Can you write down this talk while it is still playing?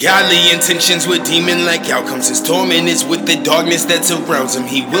Godly intentions with demon-like outcomes. His torment is with the darkness that surrounds him.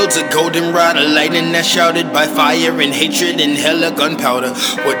 He wields a golden rod of lightning that's shrouded by fire and hatred and hella gunpowder.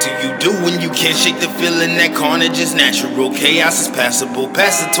 What do you do when you can't shake the feeling that carnage is natural? Chaos is passable.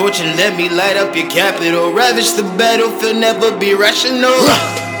 Pass the torch and let me light up your capital. Ravage the battlefield, never be rational.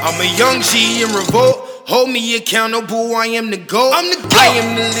 I'm a young G in revolt. Hold me accountable, I am the GOAT. I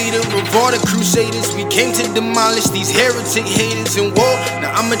am the leader of all the crusaders. We came to demolish these heretic haters in war.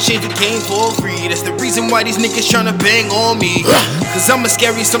 Now I'ma change the game for free. That's the reason why these niggas tryna bang on me. Cause I'm a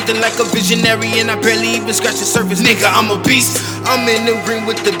scary something like a visionary, and I barely even scratch the surface. Nigga, I'm a beast. I'm in the ring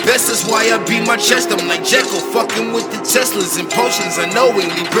with the best, that's why I beat my chest. I'm like Jekyll, fucking with the Teslas and potions.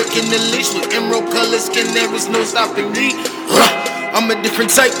 Unknowingly breaking the leash with emerald color skin. There is no stopping me. I'm a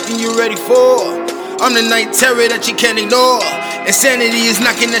different type than you're ready for. I'm the night terror that you can't ignore. Insanity is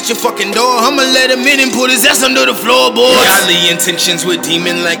knocking at your fucking door. I'ma let him in and put his ass under the floorboards. Godly intentions with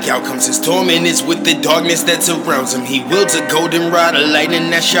demon-like outcomes. His torment is with the darkness that surrounds him. He wields a golden rod of lightning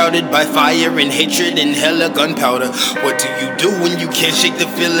that's shrouded by fire and hatred and hella gunpowder. What do you do when you can't shake the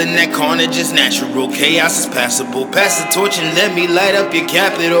feeling that carnage is natural? Chaos is passable. Pass the torch and let me light up your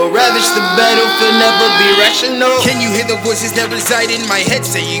capital. Ravage the battlefield, never be rational. Can you hear the voices that reside in my head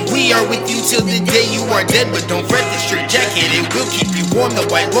saying, we are with you till the day you are dead? But don't fret, the straight jacket, it will keep you warm. The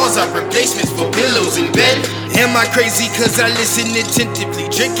white walls are replacements for pillows in bed. Am I crazy cause I listen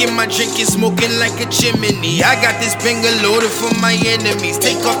attentively? Drinking my drink and smoking like a chimney. I got this banger loaded for my enemies.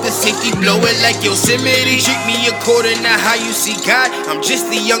 Take off the safety, blow it like Yosemite. Treat me according to how you see God. I'm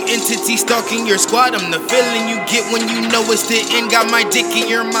just the young entity stalking your squad. I'm the feeling you get when you know it's the end. Got my dick in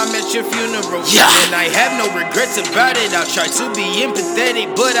your mom at your funeral. And I have no regrets about it. I'll try to be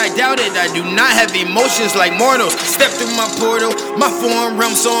empathetic, but I doubt it. I do not have emotions like mortals. Step through my portal, my foreign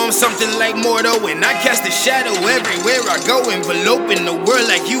realm, so I'm something like mortal. And I cast a shadow everywhere I go, enveloping the world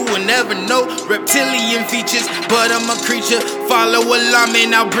like you will never know. Reptilian features, but I'm a creature. Follow a llama,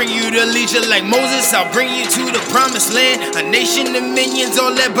 I'll bring you to leisure. Like Moses, I'll bring you to the promised land. A nation of minions,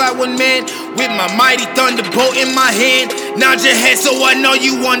 all led by one man. With my mighty thunderbolt in my hand. Nod your head so I know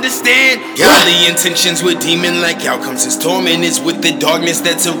you understand. Godly intentions with demon-like outcomes. His torment is with the darkness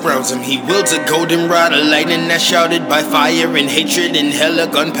that surrounds him. He wields a golden rod of lightning that's shrouded by fire and hatred and hella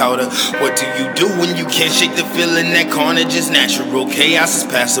gunpowder. What do you do when you can't shake the feeling that carnage is natural? Chaos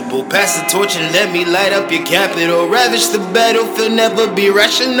is passable. Pass the torch and let me light up your capital. Ravage the battlefield, never be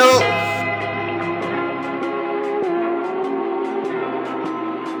rational.